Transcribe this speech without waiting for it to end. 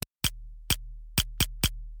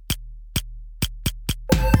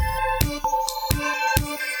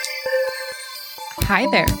Hi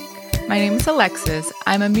there. My name is Alexis.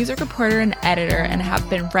 I'm a music reporter and editor and have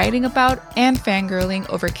been writing about and fangirling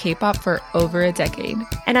over K-pop for over a decade.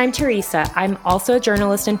 And I'm Teresa. I'm also a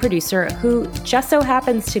journalist and producer who just so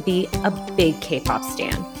happens to be a big K-pop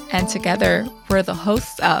stan. And together, we're the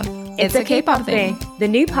hosts of It's a K-pop Thing, the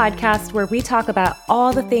new podcast where we talk about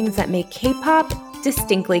all the things that make K-pop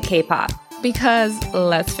distinctly K-pop. Because,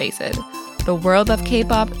 let's face it, the world of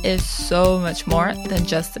K-pop is so much more than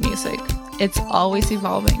just the music. It's always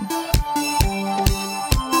evolving.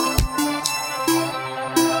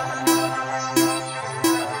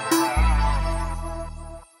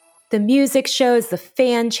 The music shows, the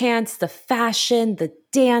fan chants, the fashion, the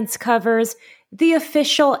dance covers, the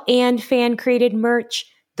official and fan-created merch,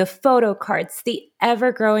 the photo cards, the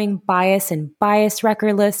ever-growing bias and bias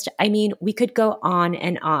record list. I mean, we could go on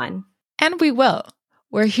and on. And we will.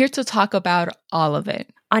 We're here to talk about all of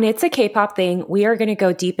it. On It's a K-pop Thing, we are going to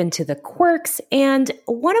go deep into the quirks and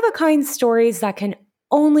one-of-a-kind stories that can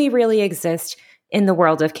only really exist in the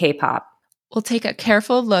world of K-pop. We'll take a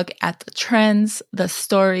careful look at the trends, the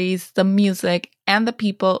stories, the music, and the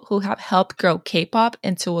people who have helped grow K-pop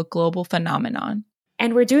into a global phenomenon.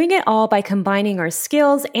 And we're doing it all by combining our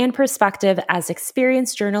skills and perspective as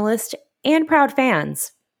experienced journalists and proud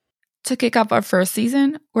fans. To kick off our first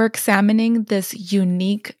season, we're examining this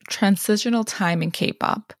unique transitional time in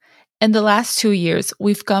K-pop. In the last 2 years,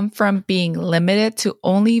 we've come from being limited to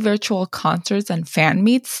only virtual concerts and fan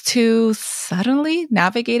meets to suddenly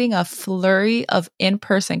navigating a flurry of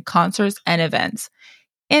in-person concerts and events,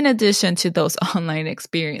 in addition to those online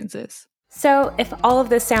experiences. So if all of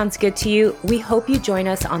this sounds good to you, we hope you join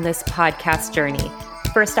us on this podcast journey.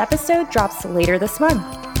 First episode drops later this month.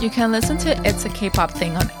 You can listen to It's a K-pop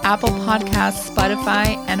Thing on Apple Podcasts,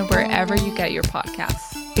 Spotify, and wherever you get your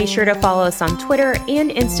podcasts. Be sure to follow us on Twitter and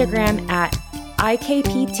Instagram at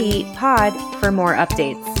IKPTPod for more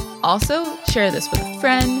updates. Also, share this with a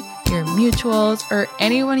friend, your mutuals, or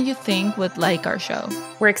anyone you think would like our show.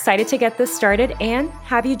 We're excited to get this started and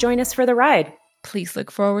have you join us for the ride. Please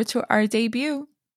look forward to our debut.